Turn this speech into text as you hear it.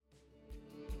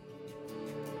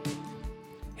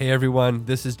Hey everyone,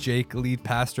 this is Jake, lead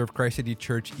pastor of Christ City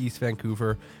Church, East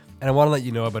Vancouver, and I want to let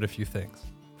you know about a few things.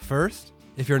 First,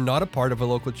 if you're not a part of a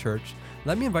local church,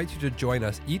 let me invite you to join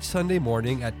us each Sunday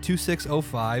morning at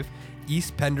 2605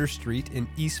 East Pender Street in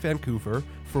East Vancouver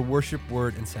for worship,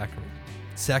 word, and sacrament.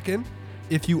 Second,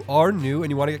 if you are new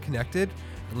and you want to get connected,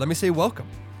 let me say welcome.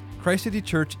 Christ City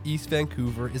Church, East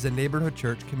Vancouver is a neighborhood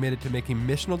church committed to making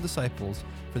missional disciples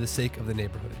for the sake of the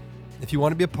neighborhood. If you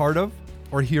want to be a part of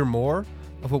or hear more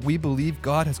of what we believe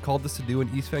God has called us to do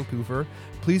in East Vancouver,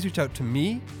 please reach out to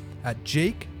me at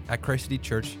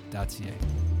jake@christcitychurch.ca.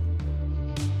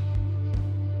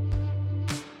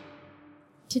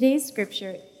 Today's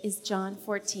scripture is John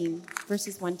 14,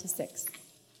 verses 1 to 6.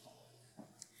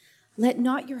 Let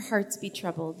not your hearts be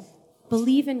troubled.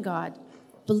 Believe in God.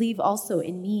 Believe also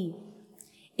in me.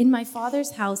 In my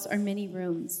Father's house are many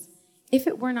rooms. If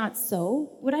it were not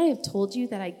so, would I have told you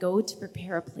that I go to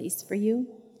prepare a place for you?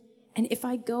 And if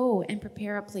I go and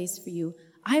prepare a place for you,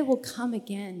 I will come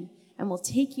again and will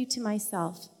take you to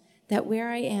myself, that where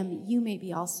I am, you may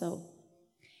be also.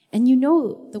 And you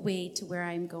know the way to where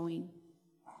I am going.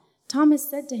 Thomas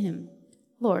said to him,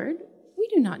 Lord, we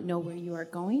do not know where you are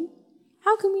going.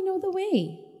 How can we know the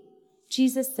way?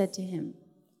 Jesus said to him,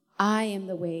 I am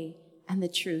the way and the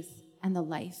truth and the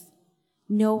life.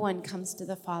 No one comes to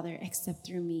the Father except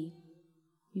through me.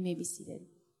 You may be seated.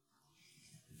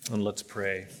 And let's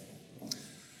pray.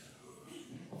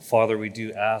 Father, we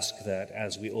do ask that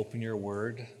as we open your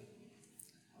word,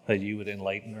 that you would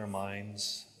enlighten our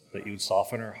minds, that you would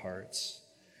soften our hearts,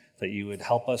 that you would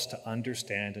help us to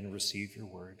understand and receive your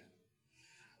word,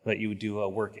 that you would do a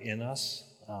work in us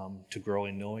to grow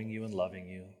in knowing you and loving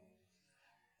you,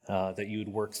 that you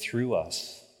would work through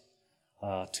us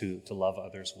to love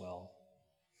others well.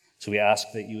 So we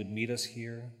ask that you would meet us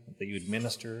here, that you would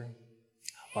minister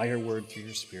by your word through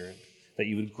your Spirit, that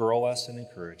you would grow us and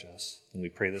encourage us. And we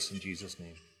pray this in Jesus'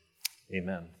 name.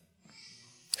 Amen.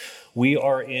 We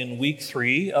are in week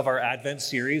 3 of our Advent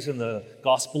series in the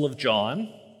Gospel of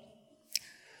John.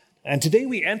 And today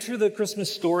we enter the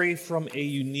Christmas story from a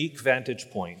unique vantage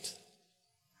point.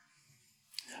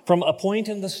 From a point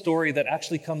in the story that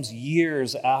actually comes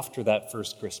years after that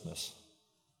first Christmas.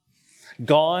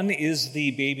 Gone is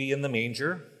the baby in the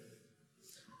manger.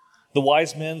 The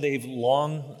wise men, they've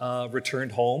long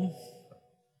returned home.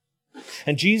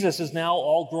 And Jesus is now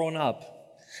all grown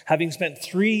up, having spent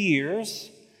 3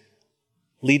 years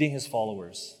leading his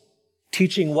followers,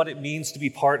 teaching what it means to be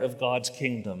part of God's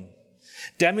kingdom,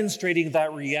 demonstrating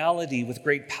that reality with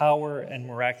great power and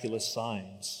miraculous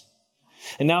signs.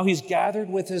 And now he's gathered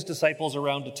with his disciples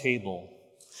around a table,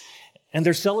 and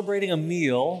they're celebrating a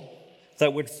meal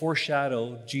that would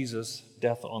foreshadow Jesus'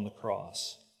 death on the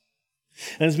cross.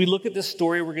 And as we look at this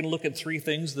story, we're going to look at 3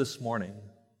 things this morning.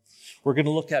 We're going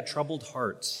to look at troubled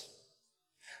hearts,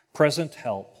 present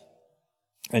help,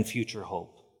 and future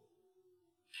hope.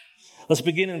 Let's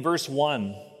begin in verse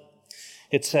 1.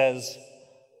 It says,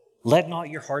 Let not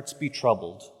your hearts be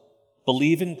troubled.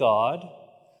 Believe in God.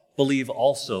 Believe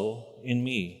also in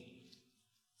me.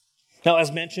 Now,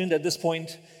 as mentioned, at this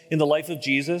point in the life of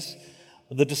Jesus,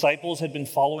 the disciples had been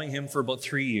following him for about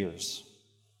 3 years.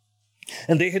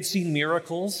 And they had seen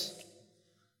miracles.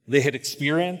 They had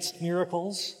experienced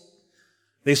miracles.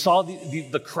 They saw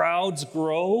the crowds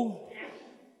grow.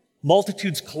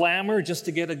 Multitudes clamor just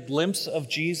to get a glimpse of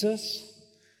Jesus.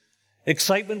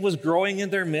 Excitement was growing in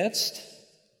their midst.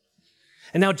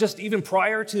 And now just even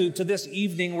prior to this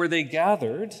evening where they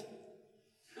gathered,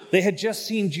 they had just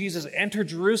seen Jesus enter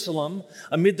Jerusalem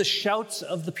amid the shouts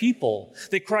of the people.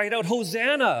 They cried out,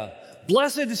 Hosanna!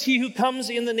 Blessed is he who comes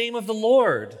in the name of the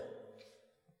Lord,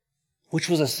 which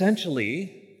was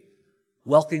essentially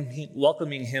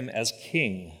welcoming him as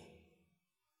king.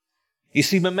 You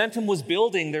see, momentum was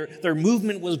building. Their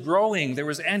movement was growing. There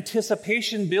was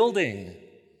anticipation building.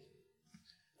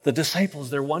 The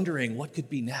disciples, they're wondering, what could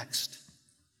be next?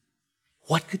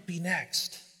 What could be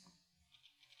next?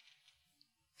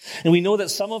 And we know that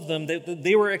some of them,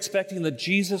 they were expecting that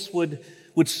Jesus would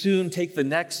soon take the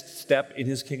next step in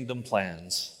his kingdom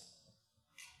plans.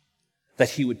 That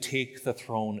he would take the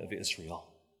throne of Israel.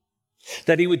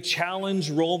 That he would challenge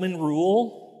Roman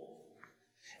rule.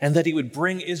 And that he would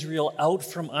bring Israel out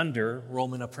from under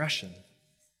Roman oppression.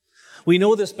 We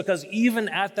know this because even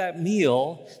at that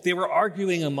meal, they were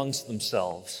arguing amongst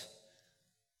themselves.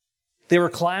 They were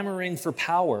clamoring for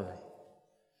power.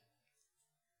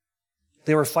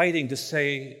 They were fighting to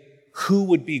say who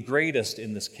would be greatest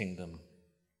in this kingdom.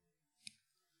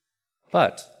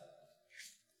 But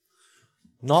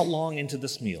not long into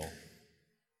this meal,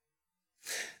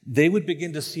 they would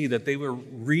begin to see that they were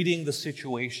reading the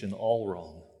situation all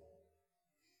wrong.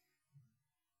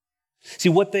 See,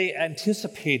 what they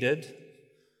anticipated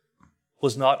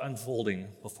was not unfolding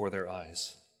before their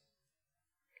eyes.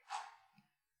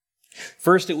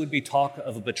 First, it would be talk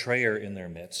of a betrayer in their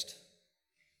midst.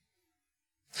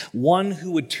 One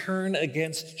who would turn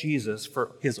against Jesus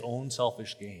for his own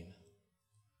selfish gain.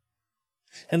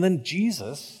 And then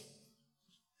Jesus,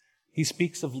 he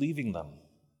speaks of leaving them.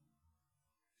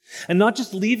 And not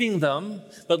just leaving them,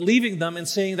 but leaving them and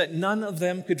saying that none of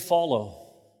them could follow.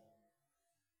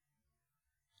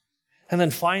 And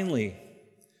then finally,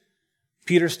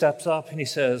 Peter steps up and he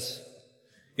says,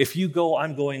 if you go,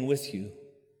 I'm going with you.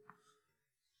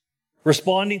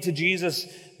 Responding to Jesus'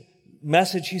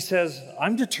 message, he says,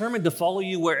 I'm determined to follow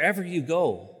you wherever you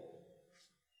go.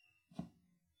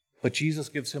 But Jesus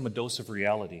gives him a dose of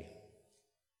reality.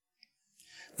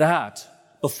 That,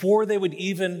 before they would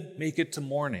even make it to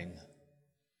morning,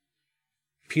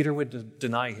 Peter would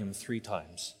deny him 3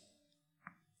 times.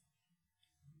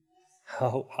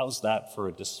 How's that for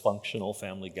a dysfunctional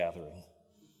family gathering?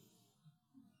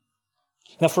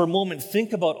 Now, for a moment,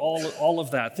 think about all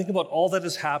of that. Think about all that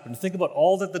has happened. Think about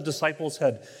all that the disciples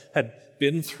had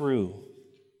been through.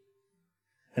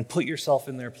 And put yourself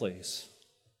in their place.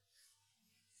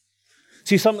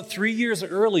 See, some 3 years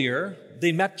earlier,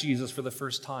 they met Jesus for the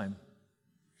first time.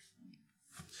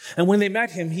 And when they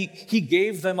met him, he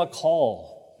gave them a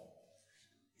call.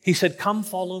 He said, come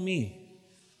follow me.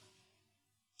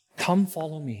 Come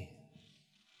follow me.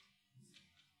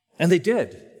 And they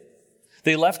did.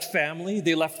 They left family,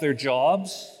 they left their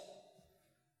jobs,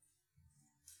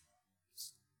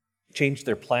 changed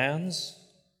their plans,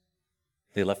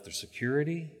 they left their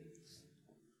security,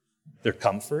 their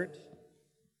comfort,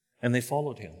 and they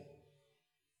followed him.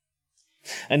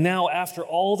 And now, after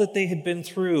all that they had been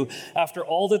through, after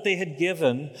all that they had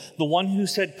given, the one who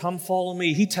said, come follow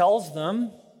me, he tells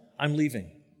them, I'm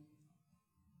leaving.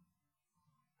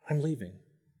 I'm leaving.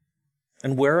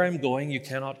 And where I'm going, you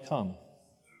cannot come.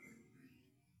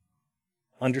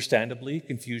 Understandably,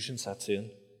 confusion sets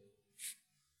in,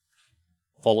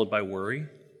 followed by worry,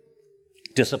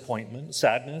 disappointment,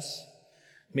 sadness,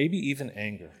 maybe even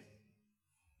anger.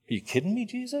 Are you kidding me,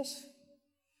 Jesus?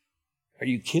 Are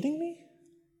you kidding me?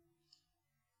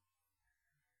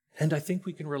 And I think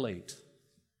we can relate.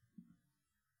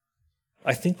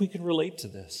 I think we can relate to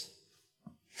this.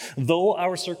 Though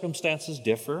our circumstances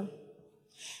differ,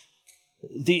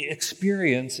 the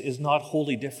experience is not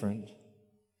wholly different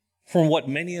from what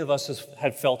many of us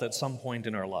have felt at some point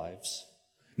in our lives.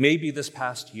 Maybe this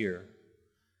past year.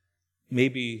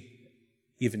 Maybe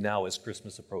even now as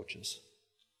Christmas approaches.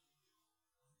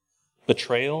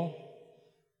 Betrayal,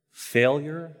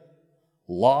 failure,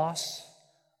 loss,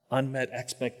 unmet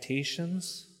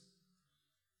expectations,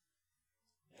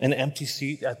 an empty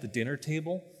seat at the dinner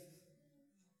table,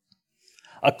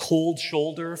 a cold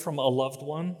shoulder from a loved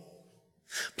one,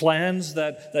 plans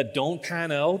that don't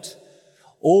pan out,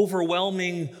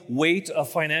 overwhelming weight of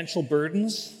financial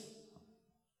burdens.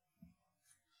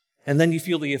 And then you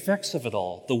feel the effects of it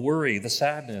all, the worry, the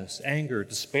sadness, anger,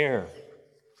 despair.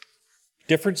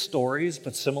 Different stories,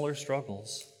 but similar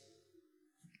struggles.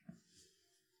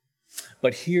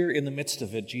 But here in the midst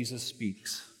of it, Jesus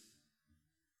speaks.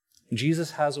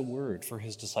 Jesus has a word for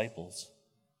his disciples,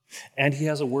 and he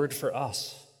has a word for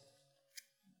us.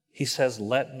 He says,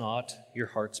 let not your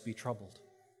hearts be troubled.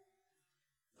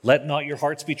 Let not your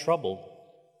hearts be troubled.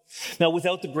 Now,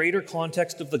 without the greater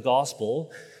context of the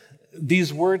gospel,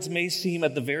 these words may seem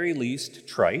at the very least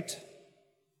trite,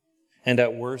 and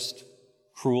at worst,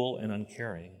 cruel and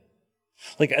uncaring.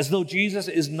 Like as though Jesus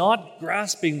is not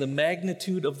grasping the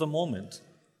magnitude of the moment.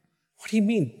 What do you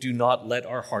mean, do not let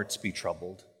our hearts be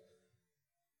troubled?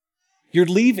 You're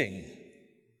leaving.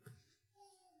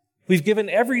 We've given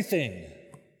everything.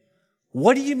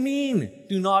 What do you mean,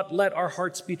 do not let our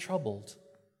hearts be troubled?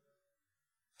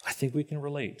 I think we can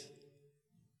relate.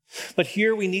 But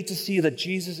here we need to see that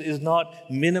Jesus is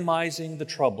not minimizing the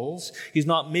troubles. He's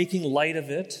not making light of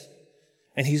it.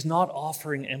 And he's not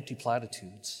offering empty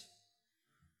platitudes.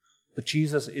 But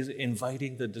Jesus is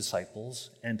inviting the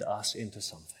disciples and us into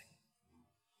something.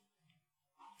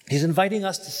 He's inviting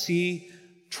us to see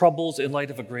troubles in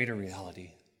light of a greater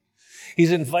reality.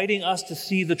 He's inviting us to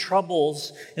see the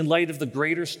troubles in light of the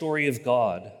greater story of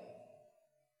God.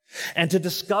 And to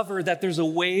discover that there's a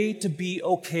way to be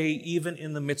okay even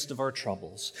in the midst of our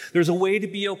troubles. There's a way to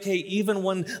be okay even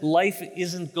when life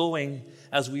isn't going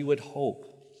as we would hope.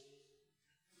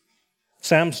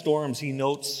 Sam Storms, he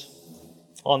notes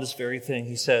on this very thing,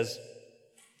 he says,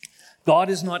 God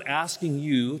is not asking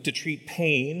you to treat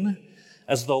pain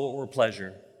as though it were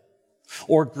pleasure,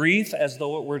 or grief as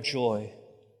though it were joy.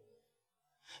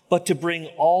 but to bring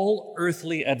all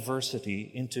earthly adversity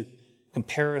into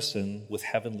comparison with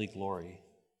heavenly glory,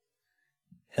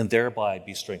 and thereby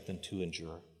be strengthened to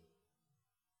endure.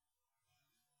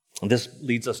 And this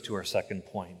leads us to our second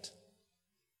point,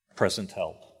 present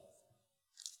help.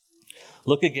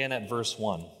 Look again at verse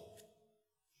 1.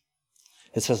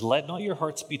 It says, "Let not your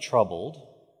hearts be troubled.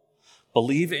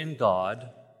 Believe in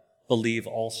God. Believe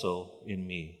also in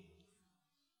me."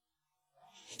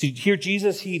 So here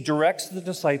Jesus, he directs the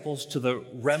disciples to the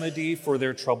remedy for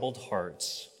their troubled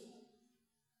hearts.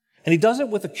 And he does it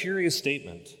with a curious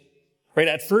statement. Right?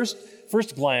 At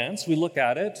first glance, we look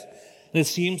at it, and it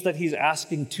seems that he's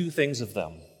asking two things of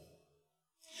them.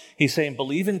 He's saying,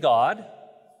 believe in God.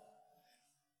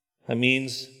 That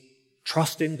means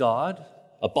trust in God,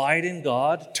 abide in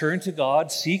God, turn to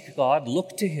God, seek God,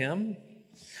 look to him,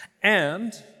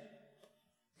 and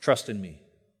trust in me.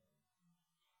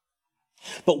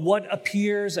 But what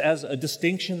appears as a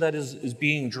distinction that is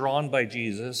being drawn by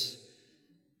Jesus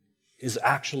is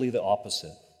actually the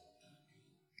opposite.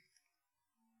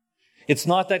 It's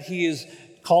not that he is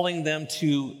calling them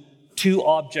to two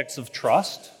objects of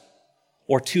trust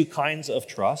or two kinds of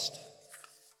trust.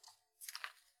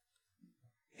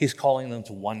 He's calling them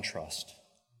to one trust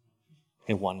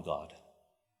in one God.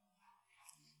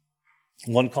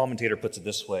 One commentator puts it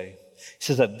this way. He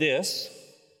says that this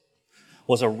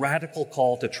was a radical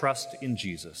call to trust in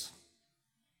Jesus,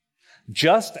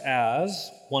 just as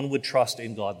one would trust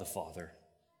in God the Father.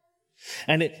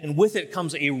 And with it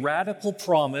comes a radical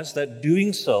promise that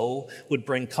doing so would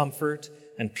bring comfort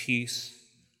and peace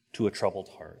to a troubled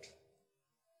heart.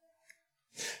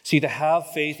 See, to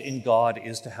have faith in God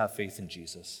is to have faith in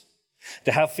Jesus.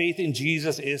 To have faith in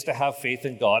Jesus is to have faith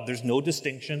in God. There's no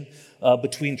distinction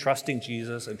between trusting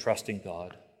Jesus and trusting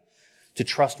God. To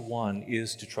trust one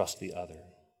is to trust the other.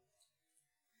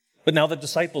 But now the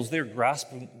disciples, they're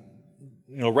grasping,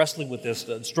 wrestling with this,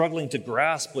 struggling to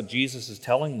grasp what Jesus is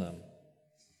telling them.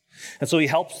 And so he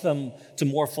helps them to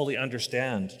more fully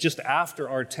understand. Just after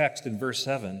our text in verse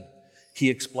 7, he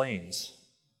explains,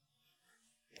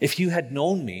 "If you had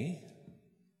known me,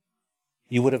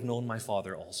 you would have known my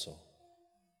Father also.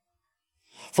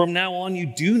 From now on, you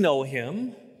do know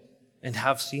him and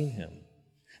have seen him."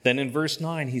 Then in verse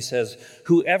 9, he says,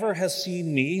 "Whoever has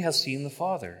seen me has seen the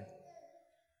Father."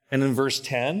 And in verse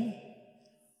 10,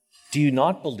 "Do you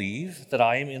not believe that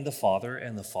I am in the Father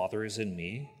and the Father is in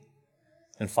me?"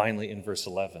 And finally, in verse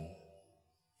 11,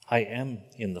 "I am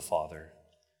in the Father,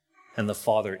 and the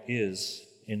Father is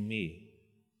in me."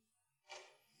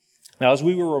 Now, as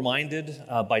we were reminded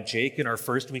by Jake in our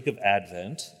first week of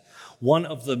Advent, one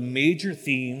of the major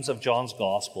themes of John's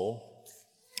Gospel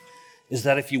is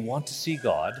that if you want to see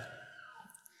God,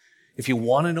 if you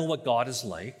want to know what God is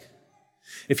like,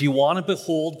 if you want to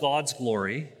behold God's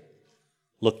glory,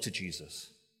 look to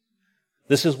Jesus.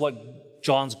 This is what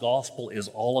John's Gospel is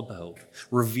all about,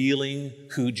 revealing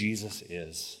who Jesus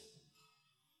is.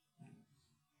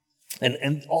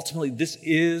 And ultimately, this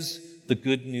is the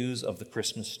good news of the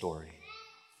Christmas story.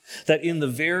 That in the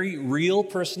very real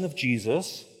person of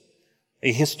Jesus,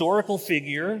 a historical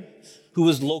figure who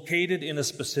was located in a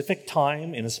specific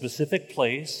time, in a specific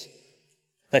place,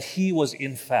 that he was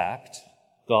in fact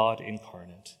God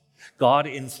incarnate, God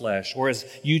in flesh, or as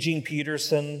Eugene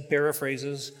Peterson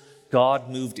paraphrases, God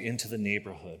moved into the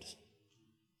neighborhood.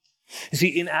 You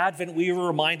see, in Advent, we were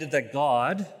reminded that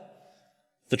God,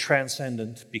 the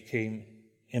transcendent, became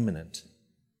immanent.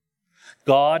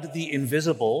 God, the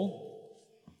invisible,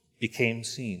 became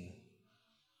seen.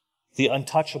 The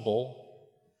untouchable,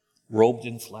 robed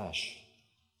in flesh.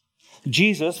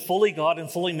 Jesus, fully God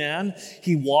and fully man,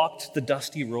 he walked the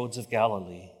dusty roads of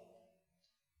Galilee.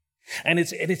 And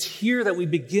it's here that we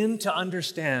begin to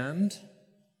understand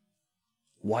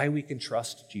why we can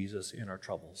trust Jesus in our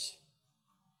troubles.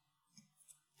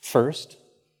 First,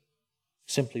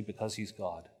 simply because he's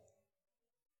God.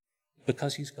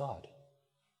 Because he's God.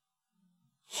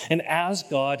 And as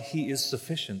God, he is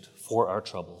sufficient for our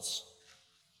troubles.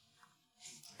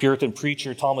 Puritan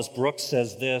preacher Thomas Brooks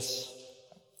says this,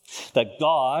 that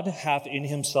God hath in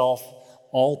himself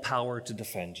all power to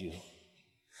defend you,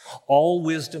 all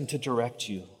wisdom to direct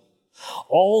you,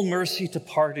 all mercy to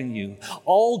pardon you,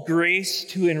 all grace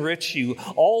to enrich you,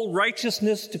 all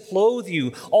righteousness to clothe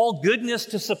you, all goodness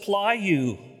to supply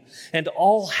you, and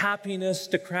all happiness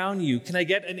to crown you. Can I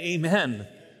get an amen?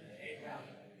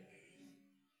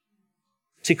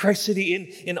 See, Christ City,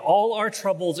 in all our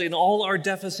troubles, in all our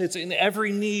deficits, in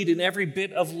every need, in every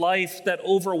bit of life that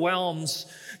overwhelms,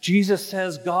 Jesus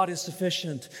says God is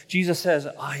sufficient. Jesus says,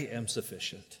 I am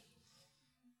sufficient.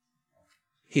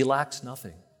 He lacks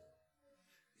nothing.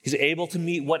 He's able to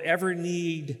meet whatever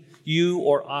need you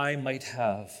or I might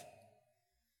have.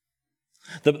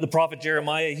 The prophet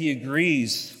Jeremiah, he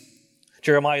agrees.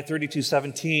 Jeremiah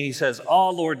 32:17, he says,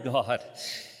 "Oh, Lord God,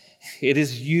 it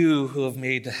is you who have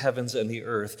made the heavens and the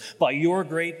earth by your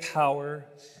great power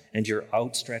and your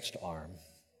outstretched arm."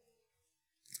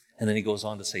 And then he goes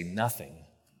on to say, nothing.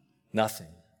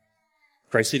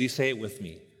 Christ City, say it with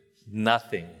me.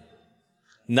 Nothing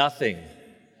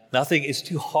is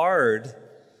too hard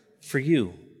for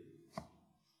you.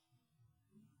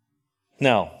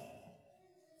 Now,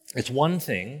 it's one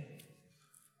thing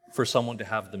for someone to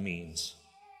have the means,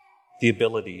 the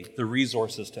ability, the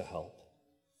resources to help.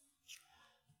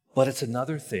 But it's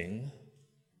another thing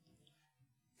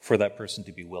for that person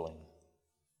to be willing.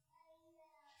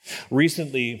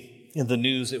 Recently, in the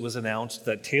news, it was announced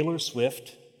that Taylor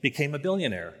Swift became a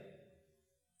billionaire.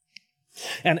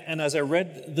 And as I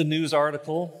read the news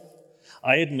article,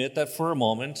 I admit that for a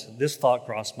moment, this thought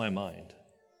crossed my mind.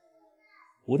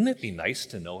 Wouldn't it be nice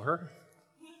to know her?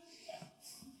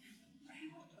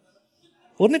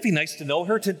 Wouldn't it be nice to know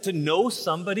her? To know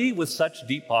somebody with such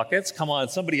deep pockets? Come on,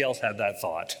 somebody else had that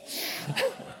thought.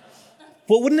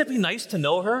 Well, wouldn't it be nice to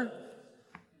know her?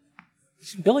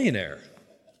 She's a billionaire.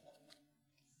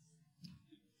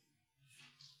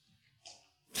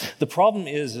 The problem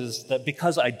is that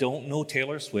because I don't know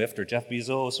Taylor Swift or Jeff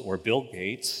Bezos or Bill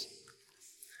Gates,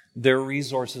 their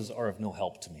resources are of no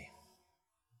help to me.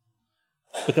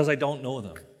 Because I don't know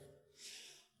them.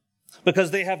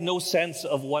 Because they have no sense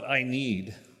of what I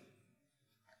need.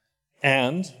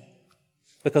 And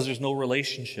because there's no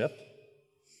relationship,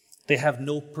 they have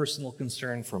no personal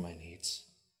concern for my needs.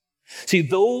 See,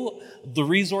 though the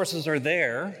resources are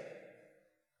there,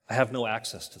 I have no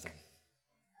access to them.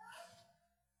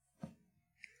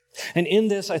 And in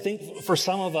this, I think for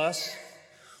some of us,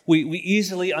 we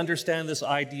easily understand this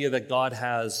idea that God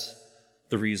has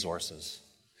the resources,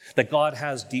 that God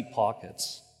has deep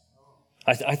pockets.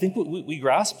 I think we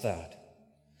grasp that.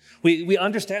 We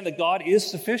understand that God is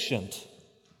sufficient.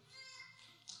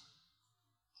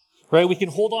 Right? We can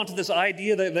hold on to this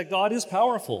idea that God is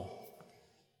powerful,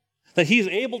 that He's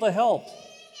able to help.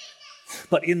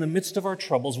 But in the midst of our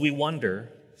troubles, we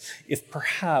wonder if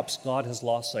perhaps God has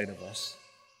lost sight of us.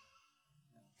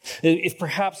 If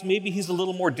perhaps maybe He's a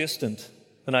little more distant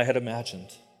than I had imagined,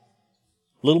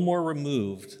 a little more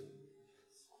removed,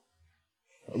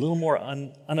 a little more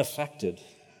unaffected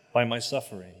by my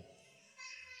suffering.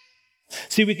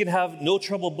 See, we can have no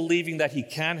trouble believing that He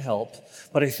can help,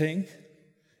 but I think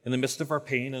in the midst of our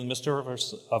pain, in the midst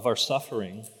of our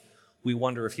suffering, we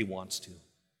wonder if He wants to.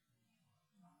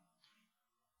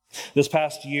 This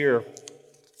past year,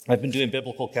 I've been doing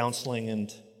biblical counseling,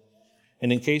 and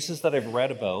in cases that I've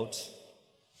read about,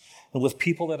 and with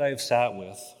people that I've sat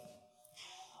with,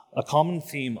 a common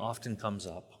theme often comes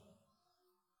up.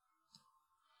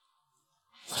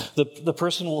 The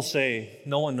person will say,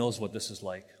 "No one knows what this is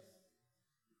like.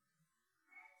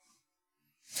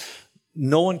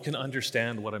 No one can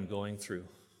understand what I'm going through.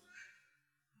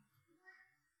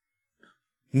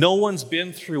 No one's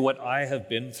been through what I have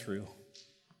been through.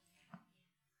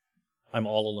 I'm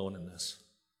all alone in this."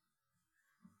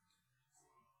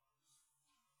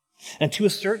 And to a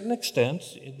certain extent,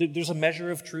 there's a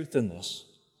measure of truth in this.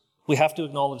 We have to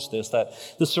acknowledge this, that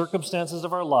the circumstances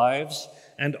of our lives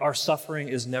and our suffering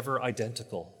is never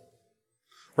identical.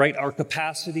 Right? Our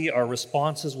capacity, our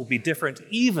responses will be different,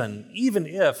 even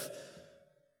if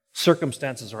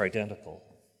circumstances are identical.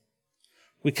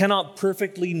 We cannot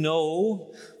perfectly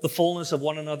know the fullness of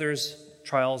one another's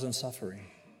trials and suffering.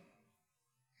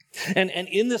 And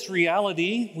in this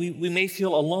reality, we may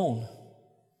feel alone,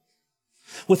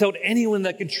 without anyone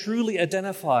that can truly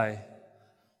identify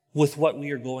with what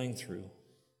we are going through.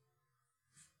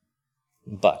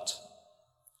 But,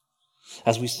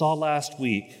 as we saw last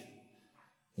week,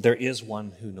 there is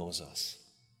one who knows us.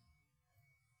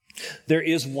 There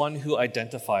is one who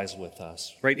identifies with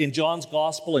us, right? In John's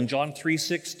Gospel, in John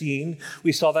 3:16,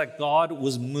 we saw that God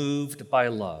was moved by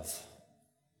love.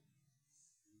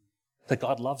 That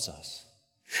God loves us.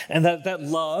 And that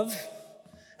love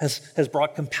has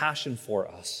brought compassion for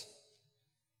us.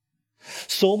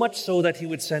 So much so that He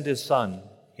would send His Son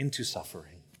into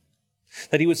suffering.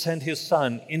 That He would send His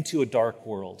Son into a dark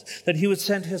world. That He would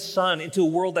send His Son into a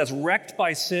world that's wrecked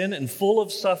by sin and full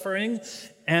of suffering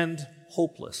and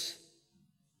hopeless.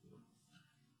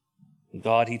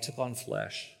 God, He took on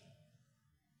flesh.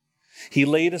 He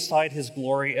laid aside His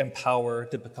glory and power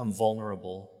to become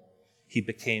vulnerable. He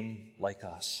became like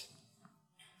us,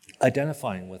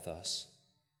 identifying with us.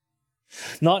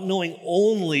 Not knowing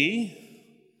only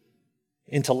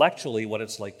intellectually what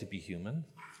it's like to be human,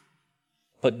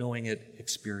 but knowing it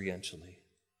experientially.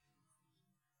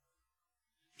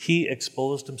 He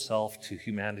exposed himself to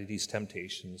humanity's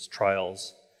temptations,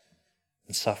 trials,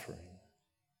 and suffering.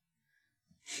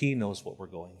 He knows what we're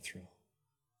going through.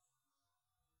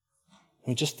 I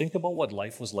mean, just think about what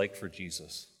life was like for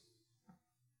Jesus.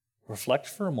 Reflect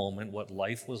for a moment what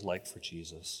life was like for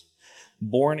Jesus.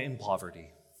 Born in poverty,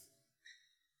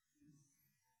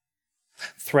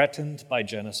 threatened by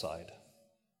genocide.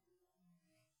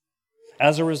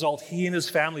 As a result, he and his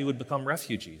family would become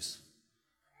refugees.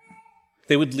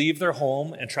 They would leave their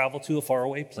home and travel to a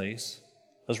faraway place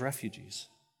as refugees.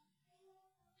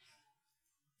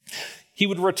 He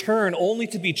would return only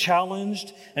to be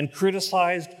challenged and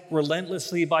criticized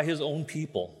relentlessly by his own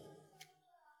people.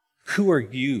 Who are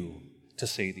you to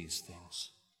say these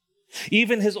things?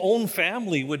 Even his own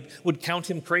family would count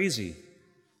him crazy.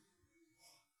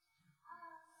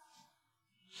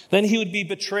 Then he would be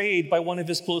betrayed by one of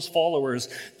his close followers,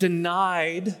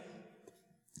 denied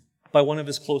by one of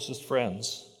his closest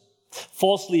friends,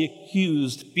 falsely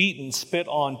accused, beaten, spit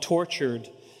on, tortured,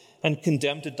 and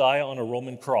condemned to die on a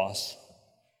Roman cross.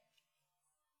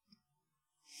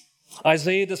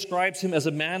 Isaiah describes him as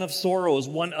a man of sorrows,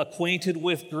 one acquainted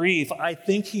with grief. I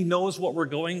think he knows what we're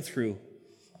going through.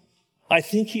 I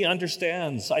think he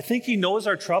understands. I think he knows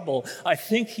our trouble. I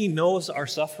think he knows our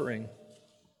suffering.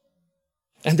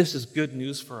 And this is good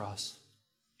news for us.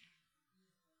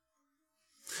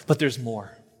 But there's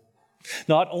more.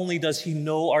 Not only does he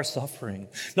know our suffering,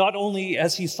 not only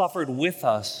has he suffered with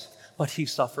us, but he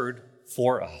suffered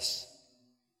for us.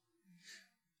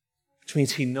 Which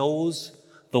means he knows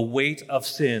the weight of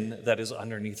sin that is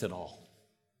underneath it all.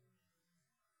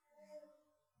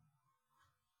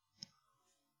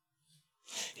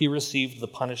 He received the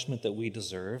punishment that we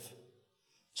deserve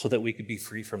so that we could be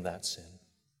free from that sin,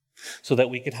 so that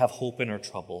we could have hope in our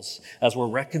troubles as we're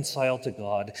reconciled to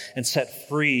God and set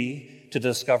free to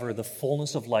discover the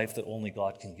fullness of life that only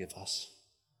God can give us.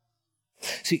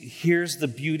 See, here's the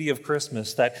beauty of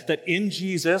Christmas, that in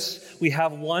Jesus we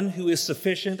have one who is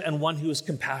sufficient and one who is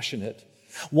compassionate,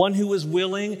 one who is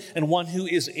willing and one who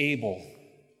is able,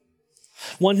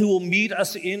 one who will meet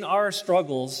us in our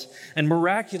struggles, and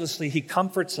miraculously he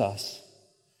comforts us,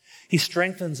 he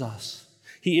strengthens us,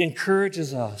 he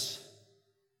encourages us,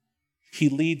 he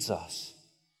leads us,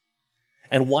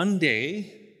 and one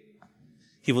day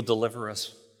he will deliver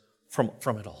us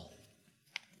from it all.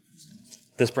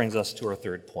 This brings us to our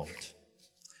third point,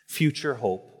 future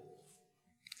hope.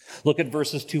 Look at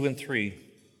verses 2 and 3.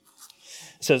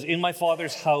 It says, "In my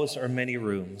Father's house are many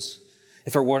rooms.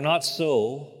 If it were not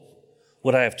so,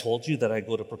 would I have told you that I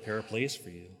go to prepare a place for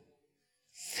you?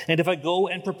 And if I go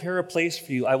and prepare a place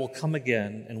for you, I will come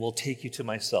again and will take you to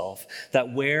myself,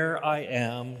 that where I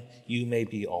am, you may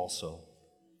be also."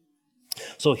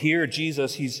 So here,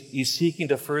 Jesus, he's seeking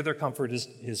to further comfort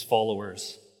his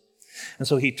followers. And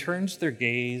so he turns their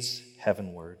gaze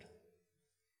heavenward.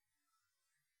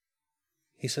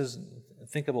 He says,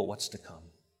 think about what's to come.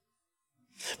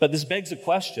 But this begs the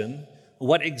question,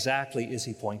 what exactly is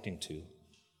he pointing to?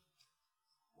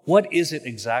 What is it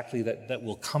exactly that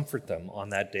will comfort them on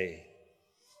that day?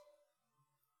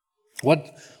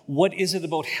 What is it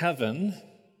about heaven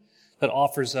that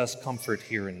offers us comfort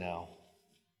here and now?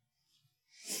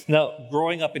 Now,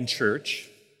 growing up in church,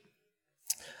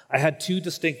 I had two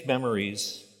distinct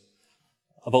memories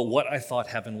about what I thought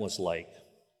heaven was like.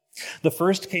 The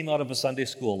first came out of a Sunday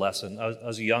school lesson. I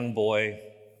was a young boy.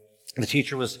 The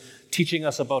teacher was teaching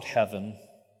us about heaven.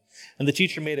 And the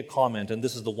teacher made a comment, and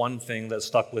this is the one thing that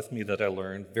stuck with me that I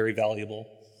learned, very valuable.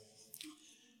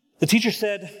 The teacher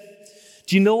said,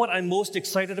 "Do you know what I'm most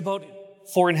excited about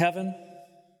for in heaven?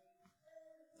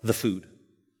 The food."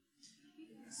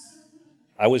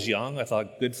 I was young. I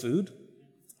thought, good food?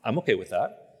 I'm okay with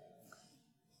that.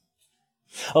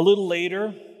 A little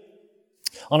later,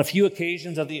 on a few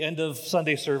occasions at the end of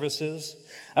Sunday services,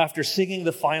 after singing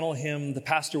the final hymn, the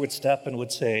pastor would step and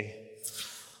would say,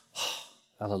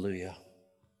 "Hallelujah.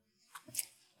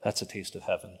 That's a taste of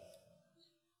heaven."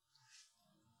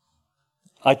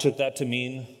 I took that to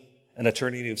mean an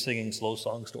eternity of singing slow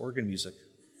songs to organ music.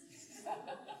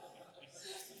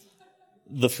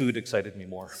 The food excited me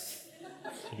more,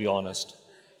 to be honest.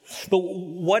 But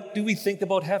what do we think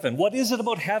about heaven? What is it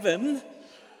about heaven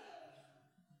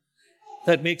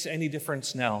that makes any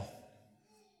difference now?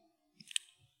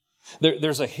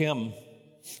 There's a hymn.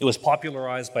 It was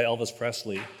popularized by Elvis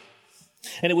Presley.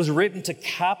 And it was written to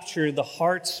capture the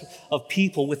hearts of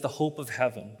people with the hope of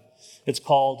heaven. It's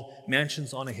called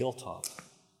Mansions on a Hilltop.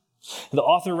 And the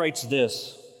author writes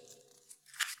this.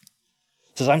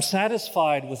 It says, "I'm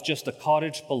satisfied with just a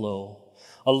cottage below,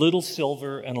 a little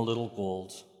silver and a little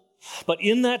gold. But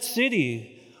in that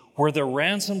city where the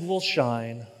ransomed will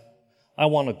shine, I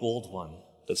want a gold one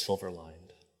that's silver-lined.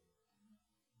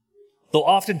 Though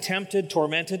often tempted,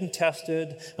 tormented, and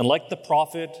tested, and like the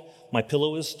prophet, my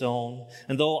pillow is stone,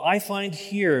 and though I find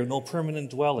here no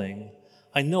permanent dwelling,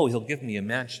 I know he'll give me a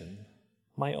mansion,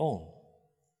 my own.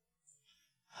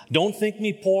 Don't think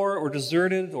me poor or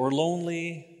deserted or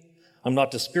lonely. I'm not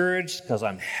discouraged because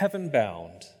I'm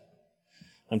heaven-bound.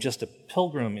 I'm just a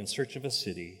pilgrim in search of a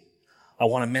city. I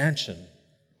want a mansion,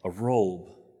 a robe,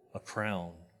 a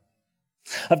crown.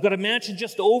 I've got a mansion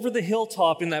just over the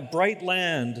hilltop in that bright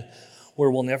land where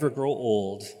we'll never grow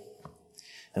old.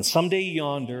 And someday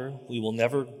yonder, we will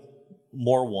never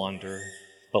more wander,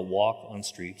 but walk on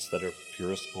streets that are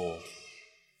purest gold.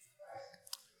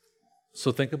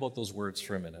 So think about those words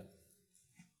for a minute.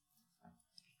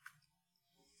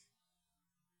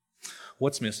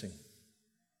 What's missing?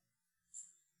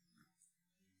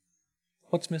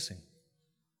 What's missing?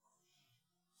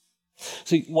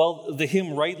 See, while the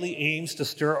hymn rightly aims to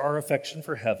stir our affection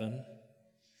for heaven,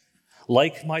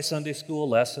 like my Sunday school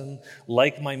lesson,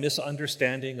 like my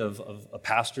misunderstanding of a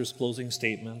pastor's closing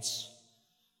statements,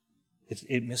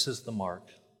 it misses the mark.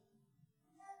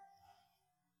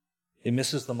 It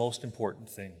misses the most important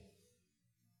thing.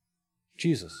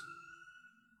 Jesus.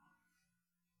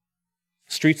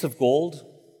 Streets of gold,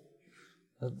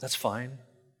 that's fine.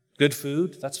 Good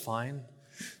food, that's fine.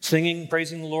 Singing,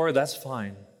 praising the Lord, that's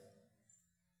fine.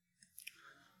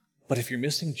 But if you're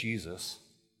missing Jesus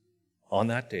on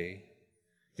that day,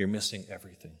 you're missing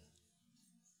everything.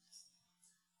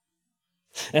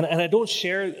 And I don't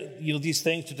share these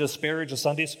things to disparage a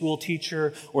Sunday school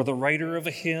teacher or the writer of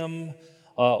a hymn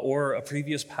or a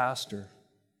previous pastor.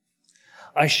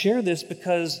 I share this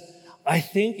because I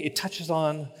think it touches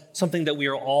on something that we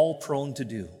are all prone to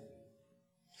do.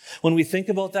 When we think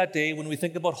about that day, when we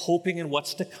think about hoping in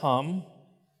what's to come,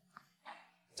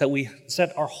 that we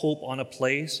set our hope on a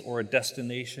place or a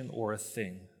destination or a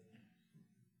thing.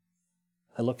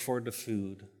 I look forward to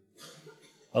food.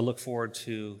 I look forward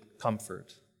to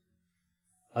comfort.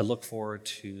 I look forward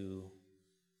to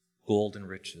gold and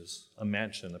riches, a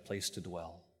mansion, a place to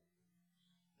dwell.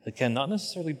 Again, not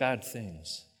necessarily bad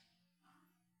things,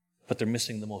 but they're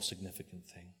missing the most significant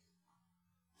thing.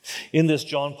 In this,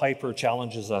 John Piper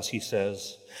challenges us. He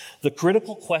says, the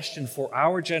critical question for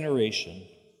our generation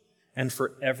and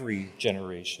for every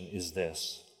generation is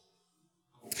this: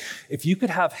 if you could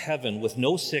have heaven with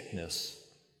no sickness,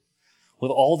 with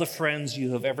all the friends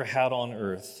you have ever had on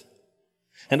earth,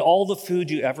 and all the food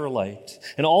you ever liked,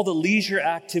 and all the leisure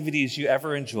activities you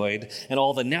ever enjoyed, and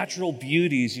all the natural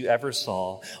beauties you ever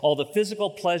saw, all the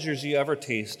physical pleasures you ever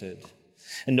tasted,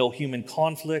 and no human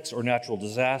conflicts or natural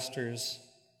disasters,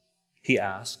 he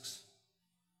asks,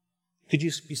 could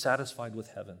you be satisfied with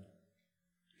heaven?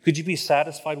 Could you be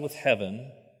satisfied with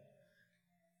heaven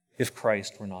if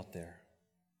Christ were not there?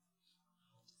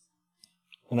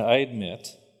 And I admit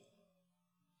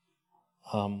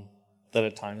that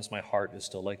at times my heart is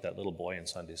still like that little boy in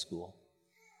Sunday school.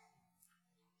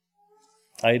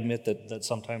 I admit that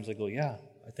sometimes I go, yeah,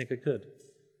 I think I could.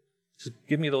 Just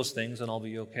give me those things and I'll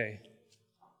be okay.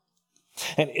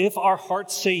 And if our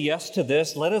hearts say yes to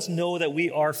this, let us know that we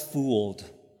are fooled.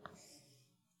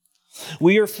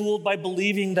 We are fooled by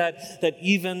believing that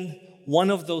even one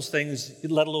of those things,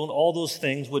 let alone all those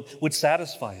things, would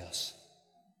satisfy us.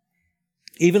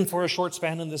 Even for a short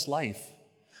span in this life.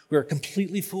 We are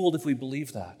completely fooled if we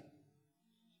believe that.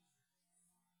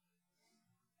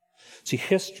 See,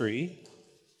 history,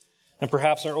 and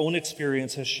perhaps our own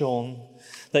experience, has shown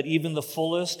that even the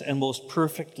fullest and most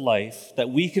perfect life that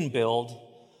we can build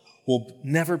will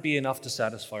never be enough to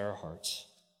satisfy our hearts.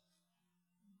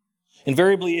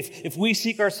 Invariably, if we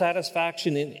seek our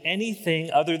satisfaction in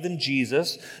anything other than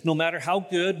Jesus, no matter how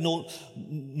good,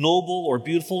 noble, or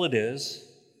beautiful it is,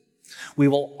 we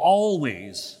will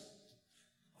always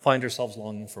find ourselves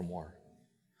longing for more.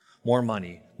 More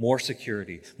money, more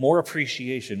security, more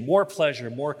appreciation, more pleasure,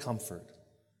 more comfort.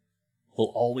 We'll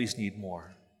always need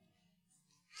more.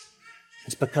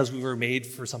 It's because we were made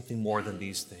for something more than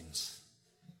these things.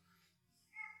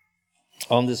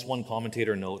 On this, one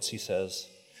commentator notes, he says,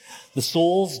 the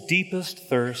soul's deepest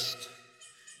thirst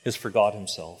is for God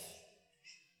himself,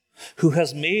 who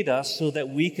has made us so that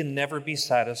we can never be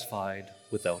satisfied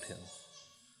without him.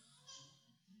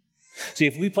 See,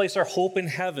 if we place our hope in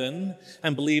heaven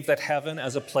and believe that heaven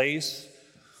as a place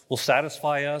will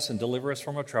satisfy us and deliver us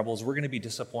from our troubles, we're going to be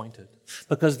disappointed.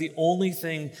 Because the only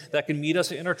thing that can meet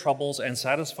us in our troubles and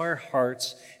satisfy our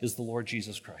hearts is the Lord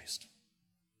Jesus Christ.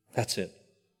 That's it.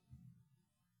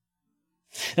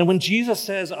 And when Jesus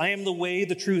says, I am the way,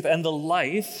 the truth, and the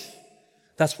life,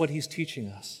 that's what he's teaching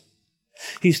us.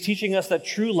 He's teaching us that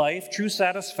true life, true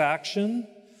satisfaction,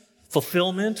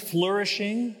 fulfillment,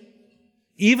 flourishing,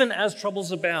 even as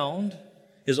troubles abound,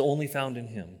 is only found in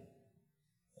him.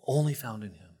 Only found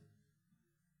in him.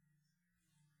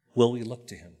 Will we look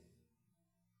to him?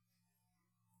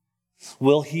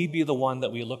 Will he be the one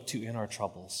that we look to in our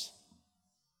troubles?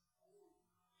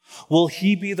 Will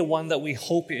he be the one that we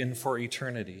hope in for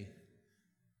eternity?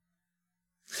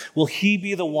 Will he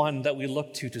be the one that we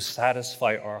look to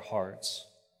satisfy our hearts?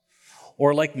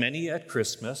 Or like many at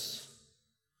Christmas,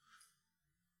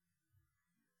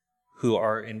 who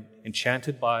are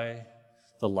enchanted by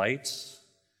the lights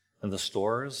and the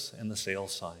stores and the sale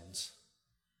signs,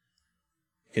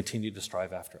 continue to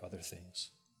strive after other things?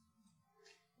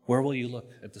 Where will you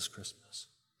look at this Christmas?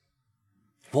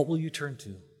 What will you turn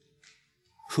to?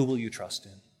 Who will you trust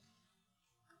in?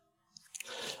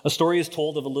 A story is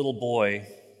told of a little boy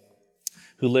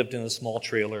who lived in a small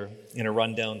trailer in a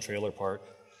rundown trailer park.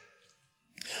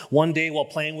 One day, while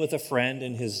playing with a friend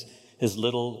in his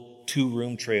little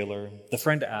 2-room trailer, the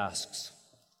friend asks,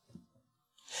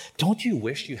 "Don't you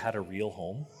wish you had a real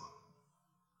home?"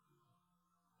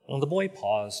 And the boy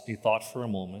paused. He thought for a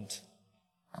moment.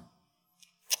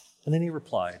 And then he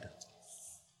replied,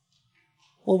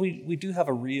 "Well, we do have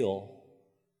a real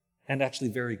and actually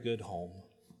very good home.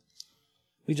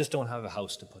 We just don't have a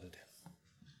house to put it in."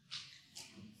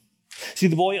 See,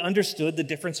 the boy understood the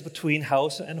difference between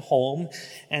house and home,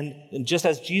 and just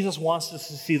as Jesus wants us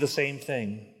to see the same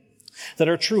thing, that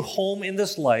our true home in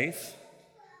this life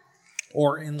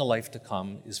or in the life to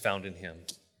come is found in him,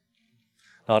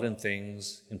 not in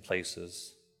things, in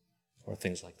places, or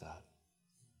things like that.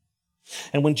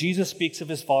 And when Jesus speaks of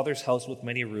his Father's house with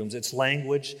many rooms, it's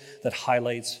language that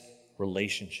highlights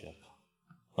relationship,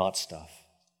 not stuff.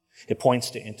 It points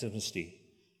to intimacy.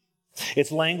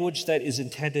 It's language that is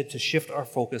intended to shift our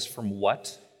focus from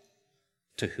what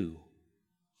to who,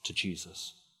 to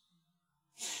Jesus.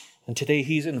 And today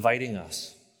he's inviting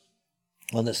us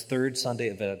on this third Sunday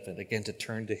of Advent again to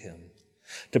turn to him,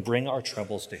 to bring our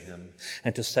troubles to him,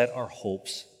 and to set our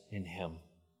hopes in him.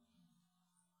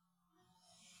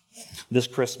 This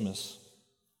Christmas,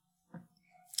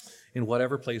 in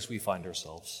whatever place we find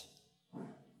ourselves,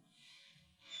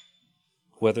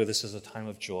 whether this is a time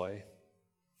of joy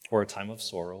or a time of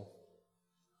sorrow,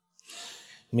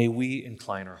 may we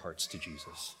incline our hearts to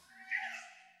Jesus.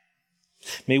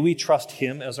 May we trust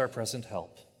him as our present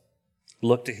help,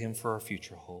 look to him for our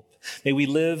future hope. May we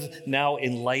live now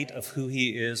in light of who he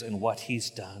is and what he's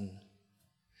done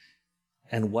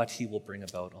and what he will bring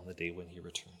about on the day when he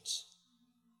returns.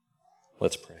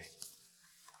 Let's pray.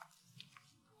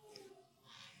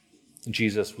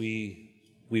 Jesus, we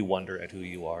wonder at who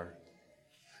you are,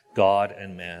 God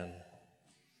and man,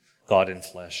 God in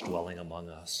flesh dwelling among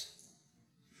us,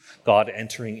 God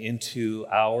entering into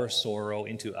our sorrow,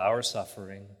 into our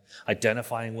suffering,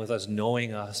 identifying with us,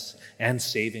 knowing us, and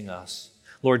saving us.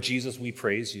 Lord Jesus, we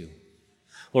praise you.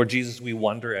 Lord Jesus, we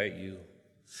wonder at you.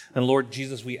 And Lord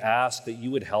Jesus, we ask that you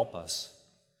would help us,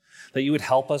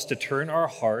 to turn our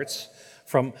hearts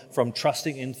from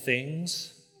trusting in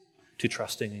things to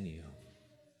trusting in you,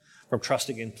 from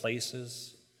trusting in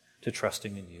places to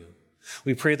trusting in you.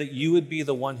 We pray that you would be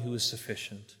the one who is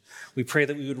sufficient. We pray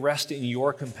that we would rest in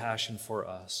your compassion for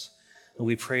us. And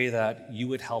we pray that you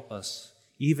would help us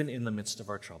even in the midst of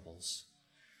our troubles.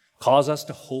 Cause us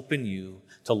to hope in you,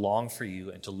 to long for you,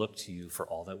 and to look to you for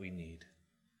all that we need.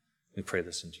 We pray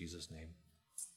this in Jesus' name.